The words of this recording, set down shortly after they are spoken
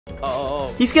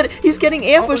Oh. He's getting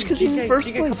ambushed because he's in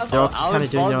first place. They're all just kind of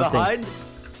doing their own thing.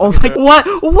 Oh my,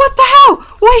 what the hell?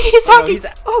 Why he's hacking?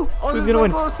 Who's gonna win?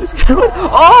 Who's gonna win?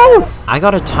 Oh! I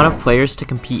got a ton of players to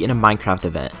compete in a Minecraft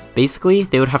event. Basically,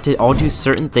 they would have to all do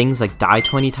certain things like die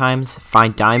 20 times,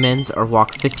 find diamonds, or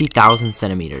walk 50,000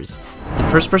 centimeters. The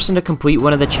first person to complete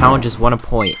one of the challenges won a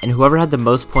point, and whoever had the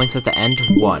most points at the end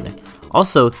won.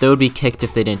 Also, they would be kicked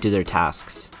if they didn't do their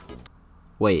tasks.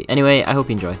 Wait, anyway, I hope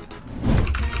you enjoy.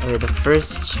 Okay, the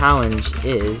first challenge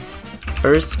is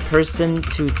first person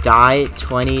to die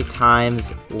 20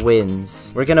 times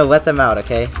wins. We're gonna let them out,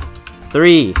 okay?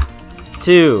 3,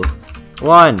 2,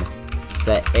 1.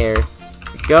 Set air.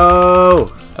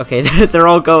 Go! Okay, they're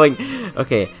all going.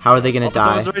 Okay, how are they gonna die?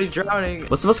 Someone's already drowning.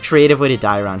 What's the most creative way to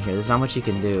die around here? There's not much you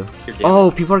can do. Oh,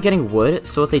 people are getting wood,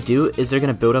 so what they do is they're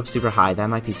gonna build up super high. That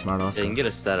might be smart also. They can get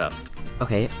a setup.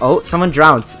 Okay. Oh, someone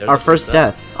drowns. There's our first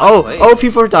death. Oh,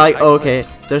 people are dying. Oh, okay.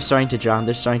 They're starting to drown.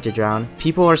 They're starting to drown.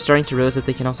 People are starting to realize that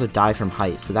they can also die from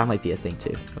height, so that might be a thing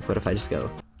too. What if I just go?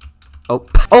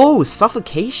 Oh,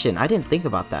 suffocation. I didn't think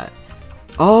about that.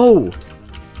 Oh,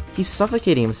 he's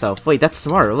suffocating himself. Wait, that's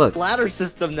smart. Look. Ladder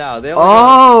system now.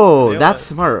 That's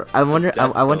smart. I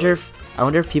wonder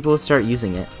if people will start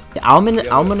using it.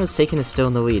 Almond was taking a still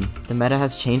in the lead. The meta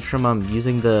has changed from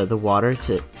using the water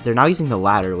to they're now using the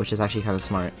ladder, which is actually kind of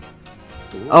smart.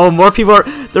 Ooh. Oh, more people are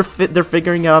they're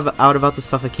figuring out about the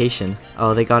suffocation.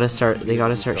 Oh, they gotta start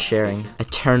sharing.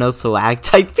 Eternal slag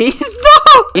type beast.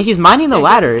 No! Yeah, he's mining the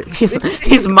ladder.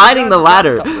 He's mining the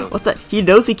ladder. What the? He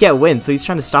knows he can't win, so he's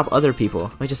trying to stop other people.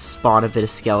 Let me just spawn a bit of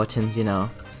skeletons, you know.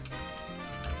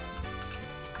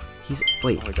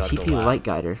 Wait, TP Light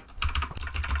Guider.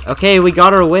 Okay, we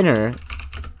got our winner.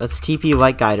 Let's TP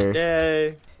Light Guider.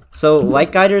 Yay! So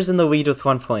Light Guider's in the lead with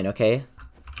 1 point. Okay.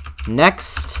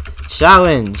 Next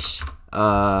challenge.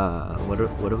 What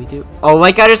do we do? Oh,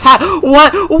 Light Guider's hat.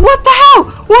 What? What the hell?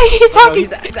 Why he's hacking?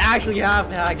 No, he's actually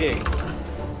hacking.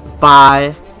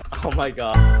 Bye. Oh my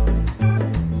god.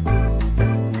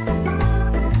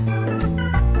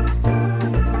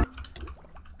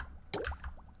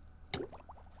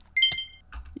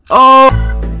 Oh!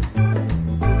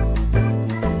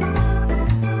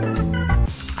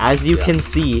 As you can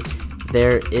see,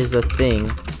 there is a thing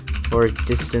for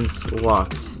distance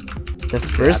walked. The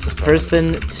first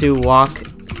person to walk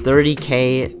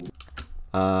 30k,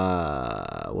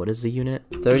 what is the unit?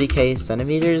 30k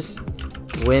centimeters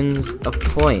wins a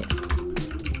point.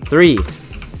 3,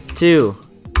 2,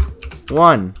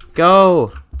 1,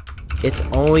 go! It's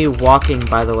only walking,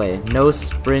 by the way, no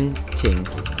sprinting.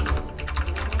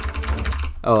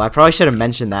 Oh, I probably should have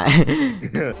mentioned that.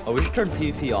 Oh, we should turn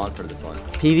PvP on for this one.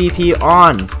 PvP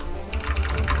on!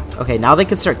 Okay, now they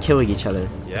can start killing each other.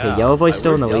 Yeah. Okay, Yellow Boy's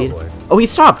still in the lead. Oh, he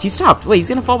stopped! He stopped! Wait, he's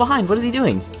gonna fall behind. What is he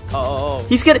doing? Oh.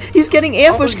 He's getting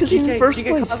ambushed because he's in first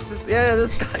place. Yeah,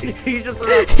 this guy, he just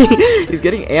He's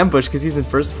getting ambushed because he's in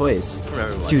first place.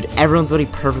 Dude, everyone's already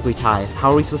perfectly tied.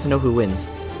 How are we supposed to know who wins?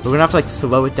 We're gonna have to like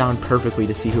slow it down perfectly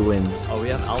to see who wins. Oh, we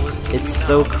have Almond. It's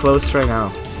so close right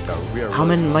now.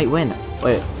 Almond might win.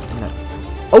 Wait.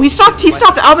 Oh, he stopped! He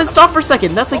stopped! Almond stopped for a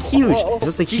second! That's like huge! It's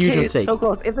just a huge mistake. So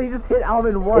close. If they just hit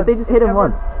Almond once. If they just hit him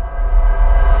once.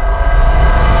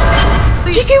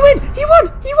 GK win! He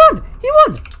won! He won! He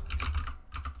won!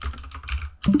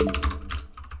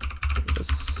 It was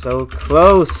so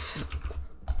close!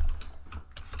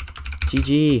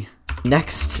 GG.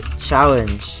 Next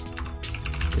challenge.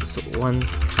 This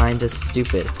one's kinda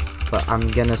stupid, but I'm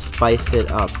gonna spice it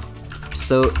up.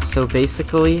 So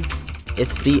basically,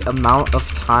 it's the amount of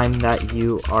time that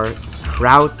you are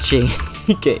crouching.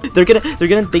 Okay, they're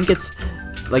gonna think it's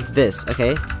like this.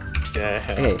 Okay. Yeah.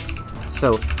 Okay.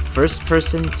 So first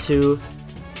person to,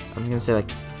 I'm gonna say like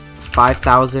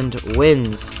 5,000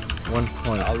 wins 1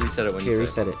 point. I'll reset it when you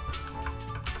reset it.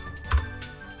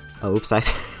 Oh, oops! I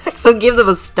so give them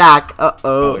a stack.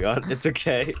 Oh my god, it's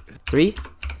okay. 3,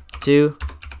 2,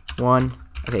 1.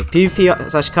 Okay,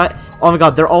 PvP/cut. Oh my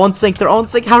god, they're all in sync. They're all in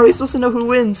sync. How are we supposed to know who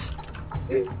wins?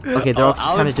 Okay, they're all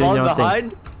just kind of doing their own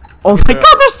thing. Oh my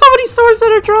god, there's so many swords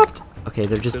that are dropped. Okay,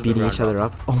 they're just beating each other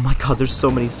up. Oh my god, there's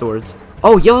so many swords.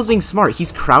 Oh, Yellow's being smart.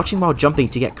 He's crouching while jumping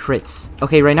to get crits.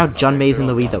 Okay, right now Junmay's in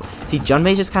the lead though. See,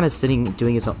 Junmay's just kind of sitting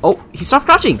doing his own. Oh, he stopped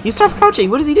crouching. He stopped crouching.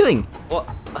 What is he doing? What?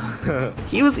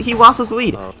 He lost his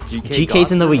lead.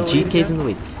 GK's in the lead. GK's in the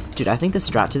lead. Dude, I think the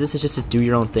strat to this is just to do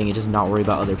your own thing and just not worry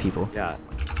about other people. Yeah.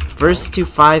 First to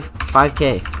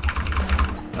 5k.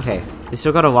 Okay, they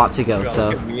still got a lot to go,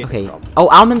 so okay. Oh,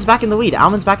 Almond's back in the lead.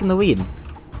 Almond's back in the lead.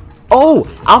 Oh,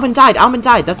 Almond died. Almond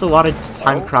died. That's a lot of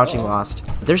time crouching lost.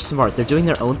 they're smart. They're doing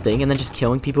their own thing and then just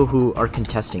killing people who are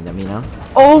contesting them, you know?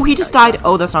 Oh, he just died.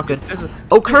 Oh, that's not good.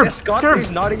 Oh, Curbs.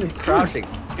 Curbs. Not even crouching.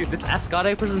 Dude, this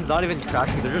Ascot person's not even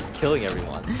crouching. They're just killing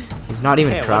everyone. He's not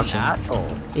even crouching. What an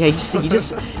asshole. Yeah, he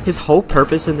just his whole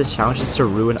purpose in this challenge is to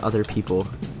ruin other people.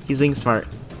 He's being smart.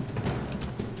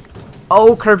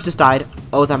 Oh, Curbs just died.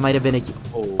 Oh, that might have been a...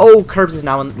 Oh, Curbs is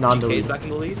now not in the lead. Back in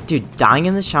the lead. Dude, dying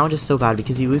in this challenge is so bad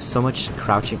because you lose so much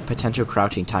potential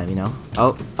crouching time, you know?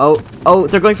 Oh,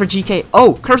 they're going for GK.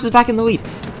 Oh, Curbs is back in the lead.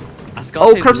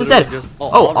 Oh, Curbs is dead.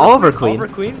 Oliver Queen.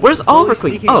 Where's Oliver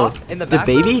Queen? Oh,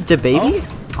 DaBaby?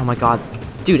 Oh my god.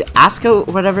 Dude, Asco,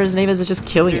 whatever his name is just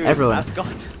killing everyone. Ascot.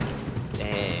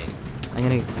 Dang. I'm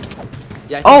gonna...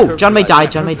 Yeah, oh, John May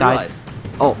died. John May died.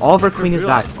 Oh, Oliver Queen is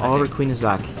back. Oliver Queen is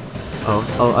back.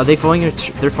 Oh, are they forming a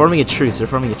they're forming a truce. They're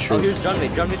forming a truce. Oh, here's John May.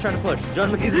 John May's trying to push.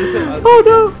 John May's Oh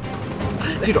no!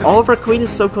 Dude, Oliver Queen is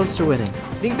so close to winning.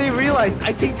 I think they realized.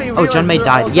 Oh, John May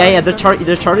died. Yeah, they're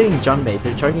targeting John May.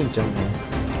 They're targeting John May.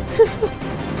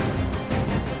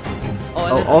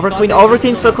 Oh, Oliver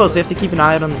Queen's so close. We have to keep an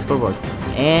eye out on the scoreboard.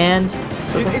 And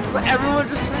dude, everyone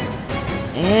just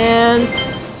ran. And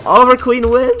Oliver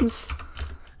Queen wins.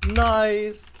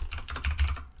 Nice.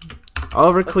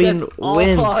 Oliver Queen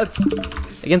wins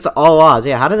against all odds.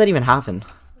 Yeah, how did that even happen?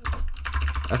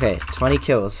 Okay, 20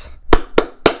 kills.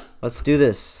 Let's do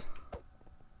this.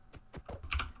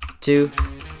 2,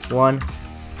 1,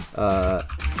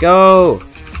 go!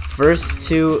 First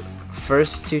to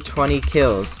 20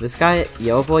 kills. This guy,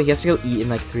 Yo Boy, he has to go eat in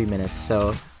like 3 minutes,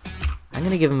 so I'm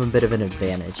gonna give him a bit of an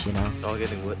advantage, you know?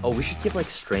 Oh, we should give like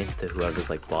strength to whoever's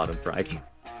like bottom bragging.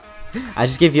 I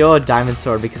just give Yo a diamond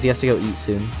sword because he has to go eat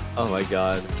soon. Oh my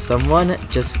god. Someone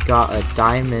just got a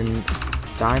diamond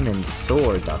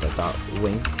sword, ...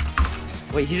 wink.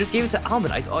 Wait, he just gave it to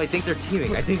Almond. I think they're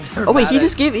teaming. I think they're Oh wait, he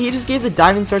just gave the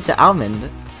diamond sword to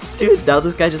Almond. Dude, now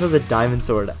this guy just has a diamond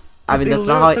sword. I mean, that's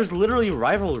not how there's literally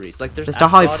rivalries. Like there's that's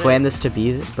not how I planned this to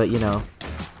be, but you know.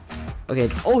 Okay.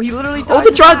 Oh, he literally died. Oh,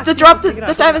 the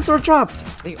diamond sword dropped. I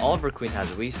think Oliver Queen has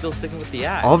it, but he's still sticking with the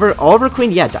axe. Oliver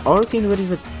Queen, yeah. Oliver Queen, what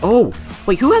is it? Oh,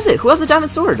 wait, who has it? Who has the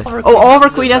diamond sword? Oliver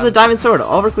Queen has a diamond sword.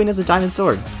 Oliver Queen has a diamond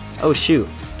sword. Oh, shoot.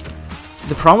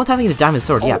 The problem with having the diamond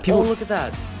sword, yeah, people. Oh, look at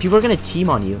that. People are gonna team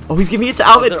on you. Oh, he's giving it to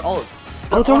Alvin. They're all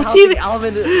teaming.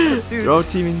 Alvin, dude. They're all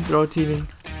teaming.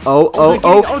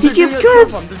 Oh, he gives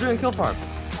Curbs. They're doing a kill farm.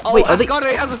 Oh, wait, Ascot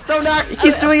has a stone axe.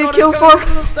 He's doing a kill farm.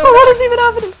 What is even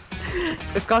happening?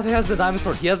 Ascot has the diamond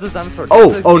sword. He has the diamond sword.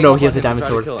 Oh no, he has the diamond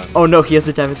sword. Oh no, he has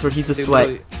the diamond sword. He's a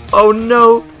sweat. Oh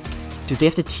no. Dude, they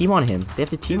have to team on him. They have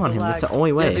to team on him. That's the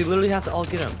only way. Yeah, they literally have to all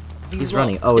get him. He's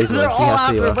running. Oh, he's running. He has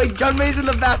to. Like John May's in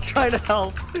the back trying to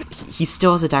help. He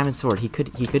still has a diamond sword. He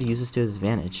could use this to his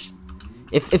advantage.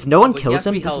 If no one kills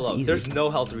him, this is easy. There's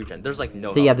no health regen. There's like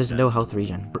no. Yeah, there's no health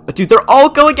regen. Dude, they're all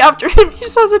going after him. He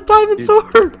just has a diamond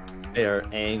sword. They're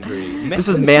angry. This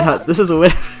is manhunt. This is a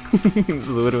win. This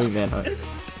is literally manhunt.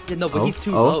 Yeah, no, but he's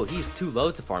too low. He's too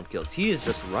low to farm kills. He is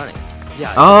just running.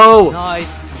 Yeah. Oh. Nice.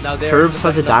 Now there. Curbs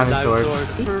has a diamond sword.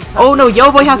 Oh no,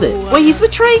 Yo Boy has it. Wait, he's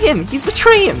betraying him. He's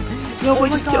betraying him. Yo Boy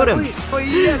just killed him.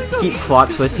 He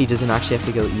plot twist. He doesn't actually have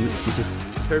to go eat. He just.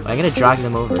 I'm gonna drag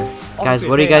them over. Guys,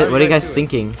 what are you guys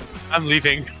thinking? I'm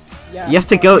leaving. You have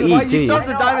to go eat, dude.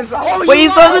 Wait, he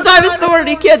still has the diamond sword.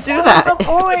 He can't do that.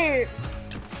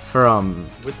 For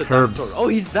Curbs. Oh,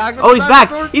 he's back. Oh, he's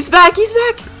back. He's back. He's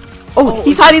back. Oh,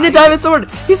 he's hiding the diamond sword.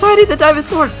 He's hiding the diamond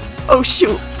sword. Oh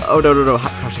shoot. Oh no.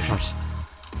 Crouch.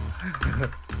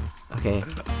 Okay,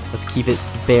 let's keep it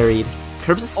buried.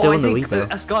 Curbs is still in the lead though.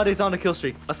 Ascot is on a kill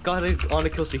streak. He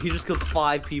just killed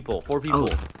 4 people. Oh,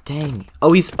 dang.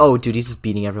 Oh, dude, he's just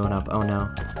beating everyone up. Oh no.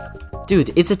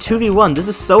 Dude, it's a 2v1. This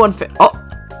is so unfair. Oh,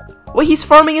 wait, he's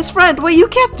farming his friend. Wait, you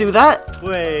can't do that.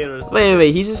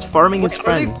 Wait, he's just farming his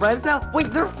friend. Are they friends now? Wait,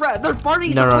 they're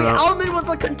farming. No. Wait, Almond was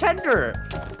a contender.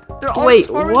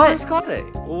 Wait, what?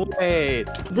 Wait.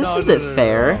 This isn't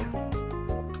fair.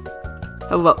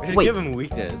 We should give him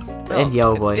weakness. And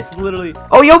Yo Boy. It's literally.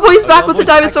 Oh, Yo Boy's back with the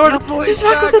diamond sword. He's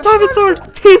back with the diamond sword.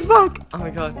 He's back. Oh my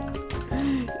god.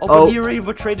 Oh, but he already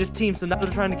betrayed his team, so now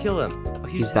they're trying to kill him.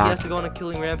 He's back. He has to go on a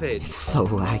killing rampage. It's so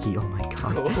laggy. Oh my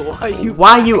god.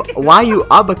 Why you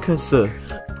abacus? Oh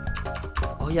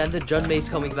yeah, and then John May's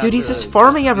coming back. Dude, he's just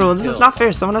farming everyone. This is not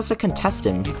fair. Someone has to contest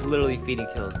him. He's literally feeding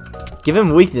kills. Give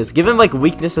him weakness. Give him like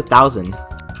weakness 1000.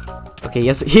 Okay,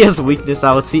 yes, he has weakness.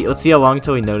 Let's see how long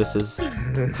till he notices. Yeah,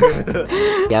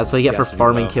 that's what you get for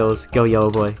farming kills. Go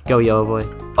Yo Boy. Go Yo Boy.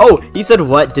 Oh, he said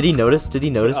what? Did he notice? Did he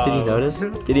notice?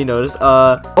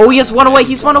 Oh, he has 1 away.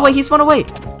 He's 1 away.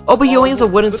 Oh, but he only has a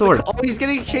wooden sword. Oh, he's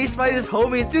getting chased by his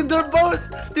homies. Dude, they're both.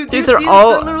 Dude, they're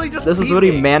literally just this is what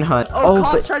he manhunt. Oh,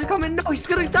 but trying to come in. No, he's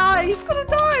gonna die. He's gonna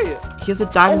die. He has a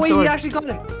diamond sword. He actually got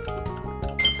him.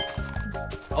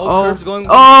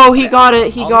 Oh, he got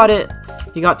it. He got it.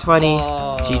 He got 20.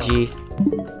 GG.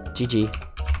 GG.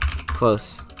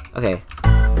 Close. Okay.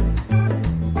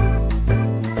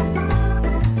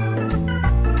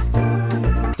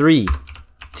 Three,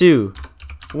 2,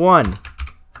 1.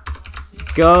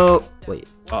 Go. Wait.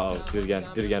 Uh-oh, do it again.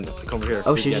 Do it again. Come over here.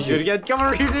 Oh, shoot. Do it again. Come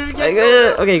over here. Do it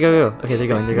again. Okay, go. Okay, they're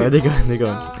going.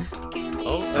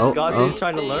 Oh, He's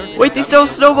trying to learn. Wait, these still have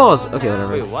snowballs. Okay,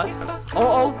 whatever. Wait, what?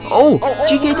 Oh,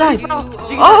 GK died.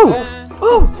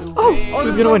 Oh,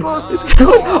 who's gonna win? Who's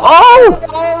gonna win?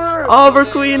 Oh! Oliver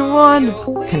Queen won!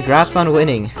 Congrats on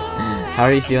winning. How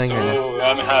are you feeling right now?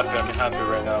 I'm happy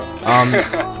right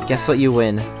now. Guess what you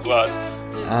win? What?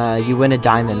 You win a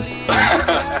diamond.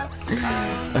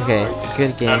 Okay,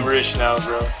 good game. I'm rich now,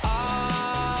 bro.